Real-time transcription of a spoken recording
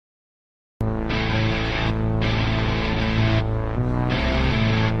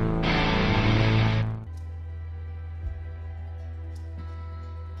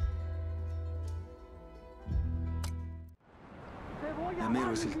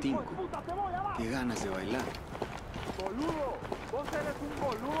llevas el tinco. Qué ganas de bailar.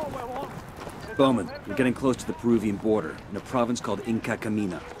 Bowman, we're getting close to the Peruvian border, in a province called Inca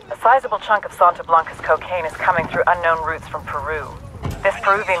Camina. A sizable chunk of Santa Blanca's cocaine is coming through unknown routes from Peru. This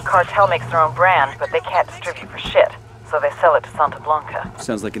Peruvian cartel makes their own brand, but they can't distribute for shit, so they sell it to Santa Blanca.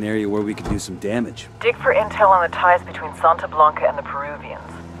 Sounds like an area where we could do some damage. Dig for intel on the ties between Santa Blanca and the Peruvians.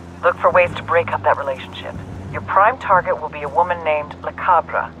 Look for ways to break up that relationship. Your prime target will be a woman named La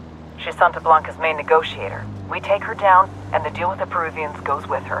Cabra. She's Santa Blanca's main negotiator. We take her down, and the deal with the Peruvians goes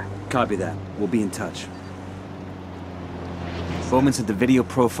with her. Copy that. We'll be in touch. Bowman sent the video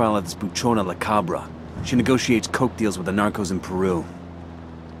profile of this buchona La Cabra. She negotiates coke deals with the narcos in Peru.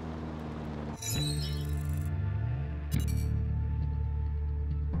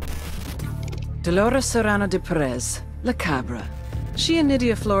 Dolores Serrano de Perez, La Cabra. She and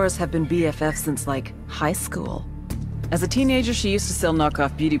Nydia Flores have been BFFs since, like, high school. As a teenager, she used to sell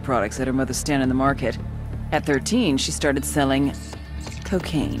knockoff beauty products at her mother's stand in the market. At 13, she started selling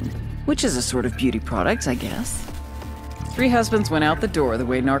cocaine, which is a sort of beauty product, I guess. 3 husbands went out the door the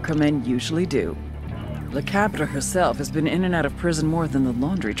way narcomen usually do. La Cabra herself has been in and out of prison more than the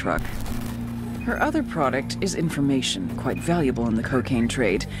laundry truck. Her other product is information, quite valuable in the cocaine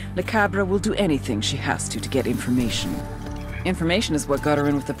trade. La Cabra will do anything she has to get information. Information is what got her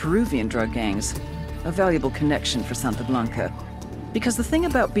in with the Peruvian drug gangs. A valuable connection for Santa Blanca. Because the thing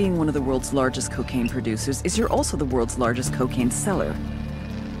about being one of the world's largest cocaine producers is you're also the world's largest cocaine seller.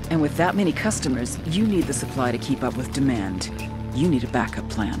 And with that many customers, you need the supply to keep up with demand. You need a backup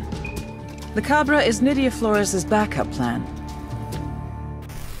plan. La Cabra is Nydia Flores' backup plan.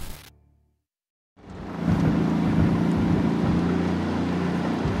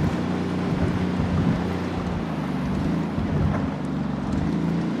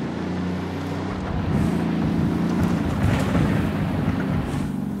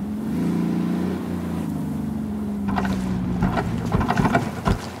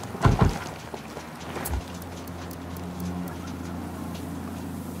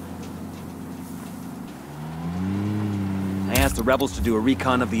 The rebels to do a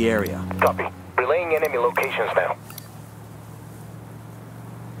recon of the area. Copy. Relaying enemy locations now.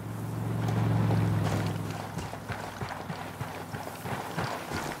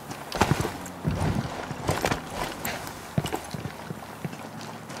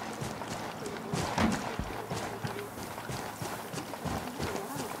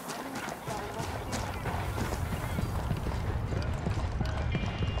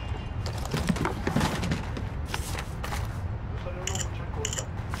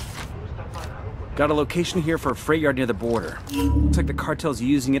 Got a location here for a freight yard near the border. Looks like the cartel's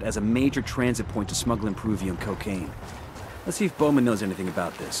using it as a major transit point to smuggle in Peruvian cocaine. Let's see if Bowman knows anything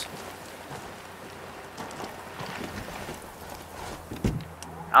about this.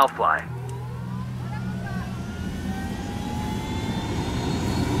 I'll fly.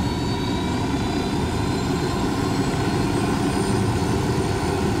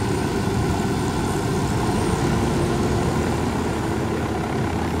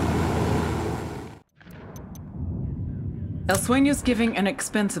 El Sueño's giving an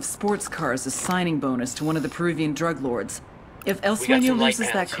expensive sports car as a signing bonus to one of the Peruvian drug lords. If El Sueño loses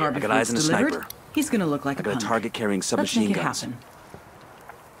that car before it's delivered, he's gonna look like a punk. I got a target carrying submachine guns. Let's make it happen.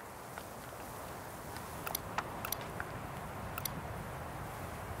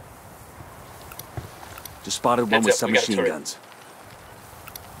 Just spotted one with submachine guns.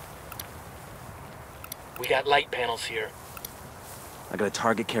 We got light panels here. I got a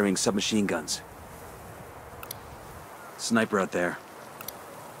target carrying submachine guns. Sniper out there.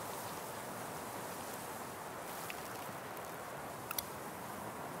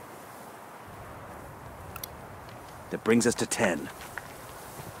 That brings us to 10.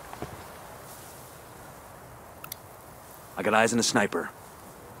 I got eyes on a sniper.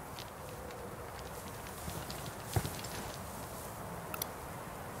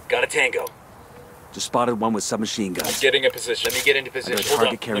 Got a tango. Just spotted one with submachine guns. I'm getting a position. Let me get into position. I got a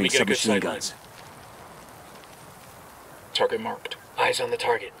target carrying submachine guns. Target marked. Eyes on the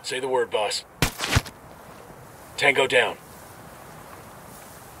target. Say the word, boss. Tango down.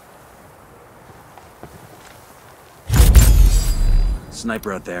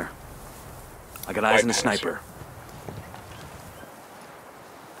 Sniper out there. I got eyes on a sniper.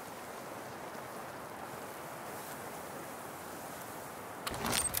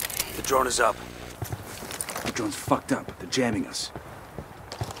 The drone is up. The drone's fucked up. They're jamming us.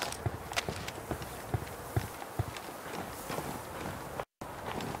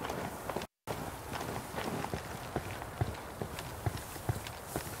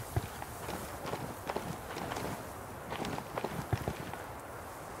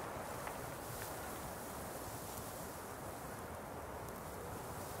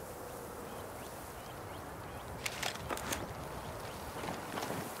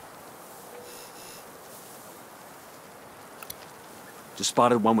 Just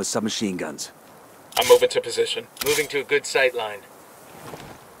spotted one with submachine guns. I'm moving to position. Moving to a good sight line.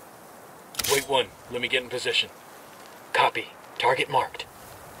 Wait one. Let me get in position. Copy. Target marked.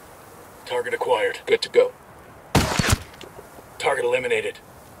 Target acquired. Good to go. Target eliminated.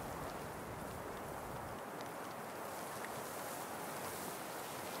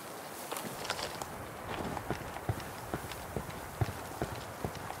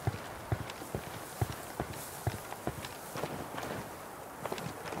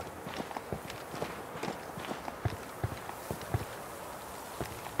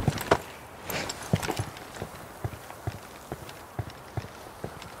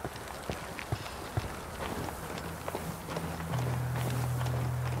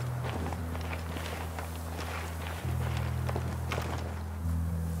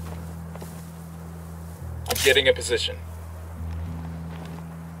 Getting a position.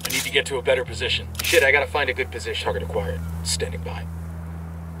 I need to get to a better position. Shit, I gotta find a good position. Target acquired. Standing by.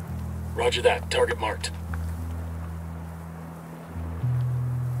 Roger that. Target marked.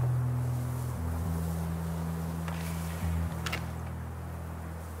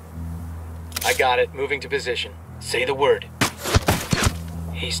 I got it. Moving to position. Say the word.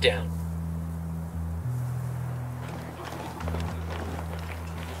 He's down.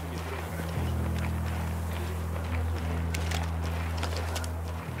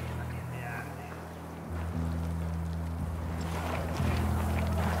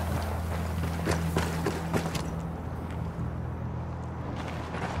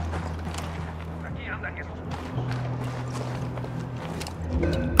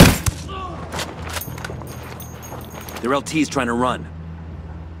 Their LT's trying to run.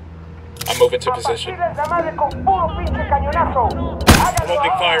 I'm moving to position. I'm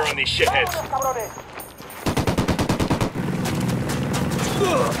opening fire on these shitheads.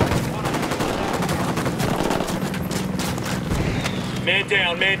 Man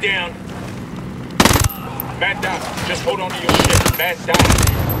down, man down. Man down. Just hold on to your shit. Man down.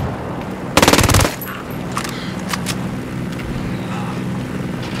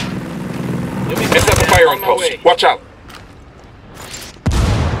 Miss up the firing post. Watch out.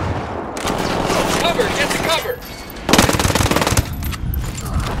 Cover, get to cover.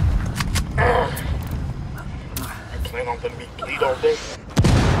 You plan on letting me bleed all day?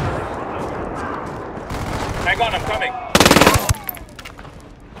 Hang on, I'm coming.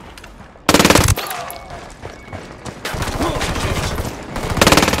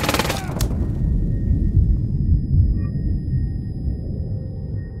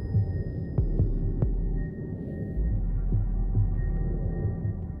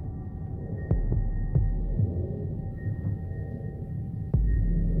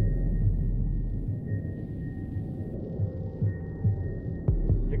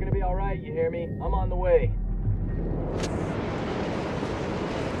 You hear me? I'm on the way.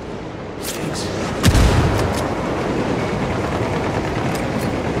 Thanks.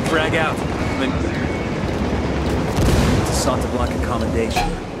 Frag out. It's a Santa Blanca commendation.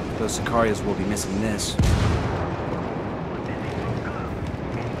 Those Sicarios will be missing this.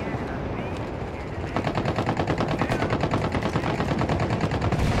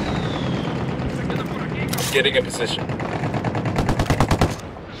 I'm getting a position.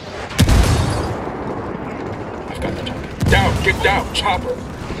 Down, get down, chopper.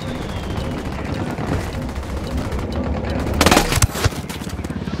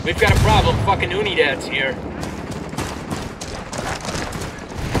 We've got a problem, fucking Unidad's here.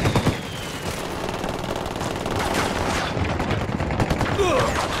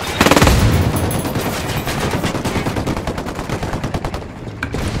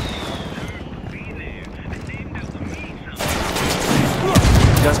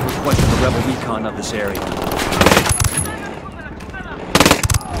 Just requested the rebel recon of this area.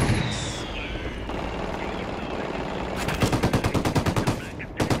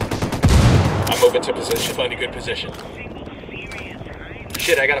 Moving to position. Find a good position.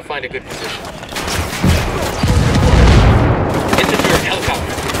 Shit, I gotta find a good position. Hit the dirt,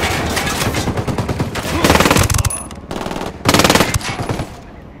 helicopter.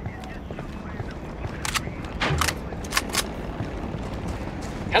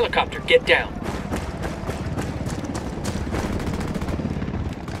 Helicopter, get down.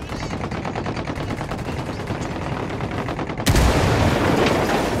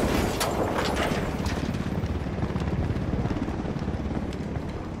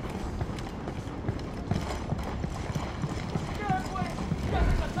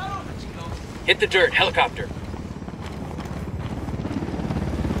 Hit the dirt, helicopter.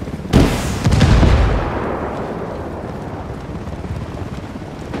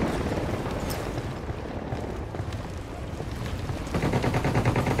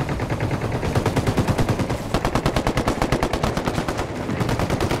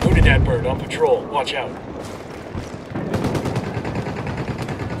 Look at that bird on patrol. Watch out.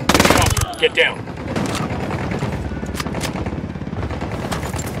 Helicopter, get down.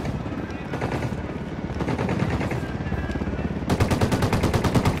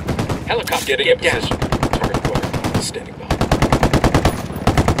 Helicopter, get in position. Target acquired. Standing by.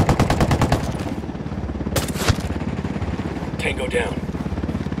 Tango down.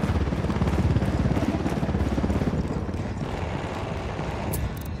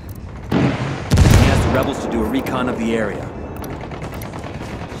 He asked the rebels to do a recon of the area.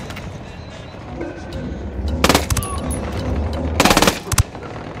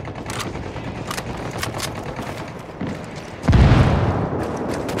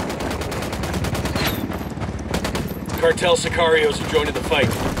 Cartel Sicarios are joining the fight.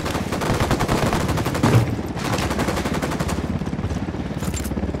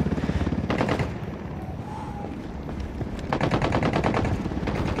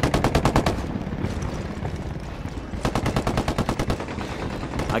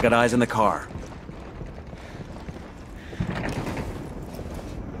 I got eyes on the car.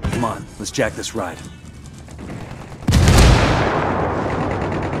 Come on, let's jack this ride.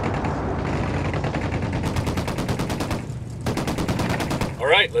 All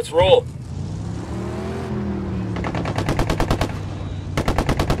right, let's roll.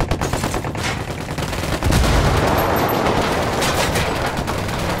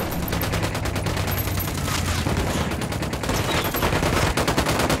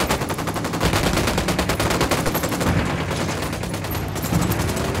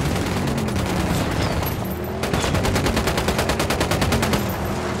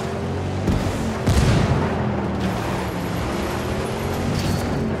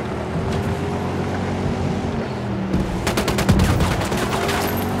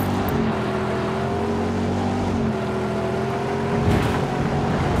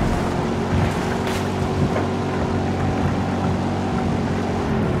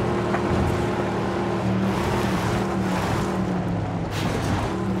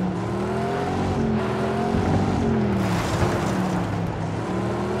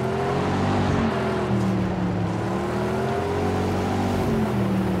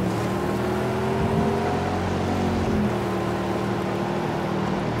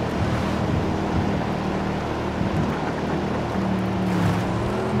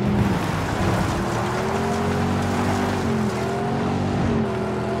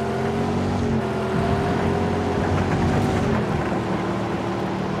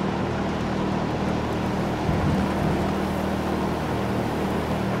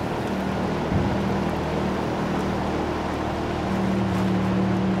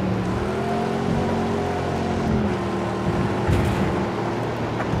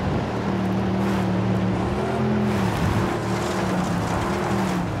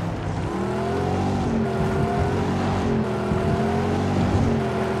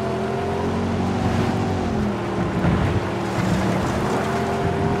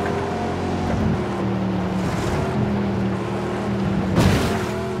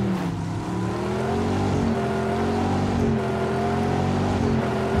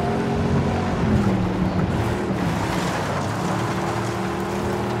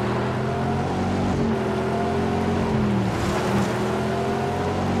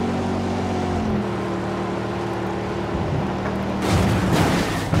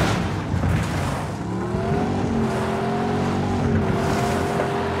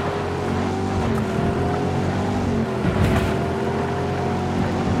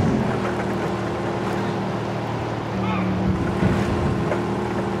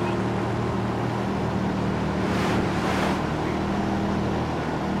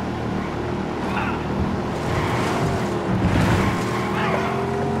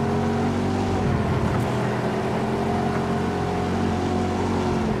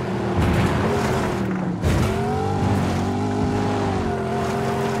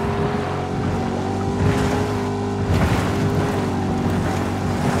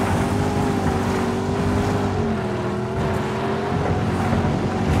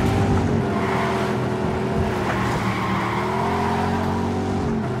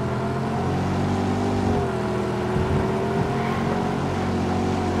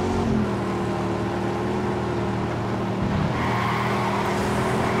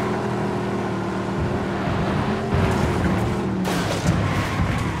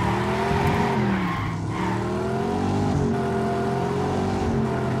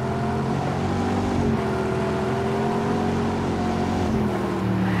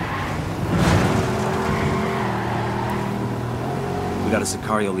 We got a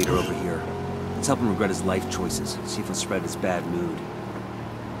Sicario leader over here. Let's help him regret his life choices, see if he'll spread his bad mood.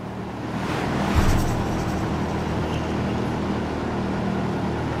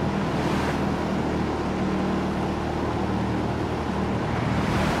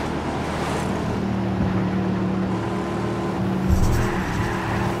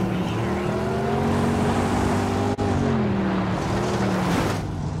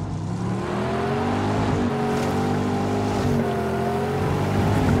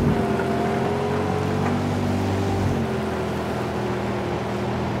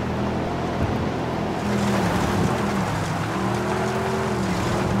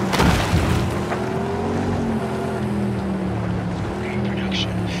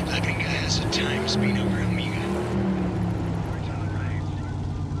 speed over, amiga.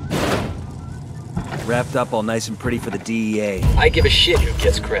 Wrapped up all nice and pretty for the DEA. I give a shit who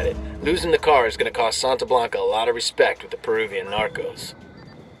gets credit. Losing the car is gonna cost Santa Blanca a lot of respect with the Peruvian narcos.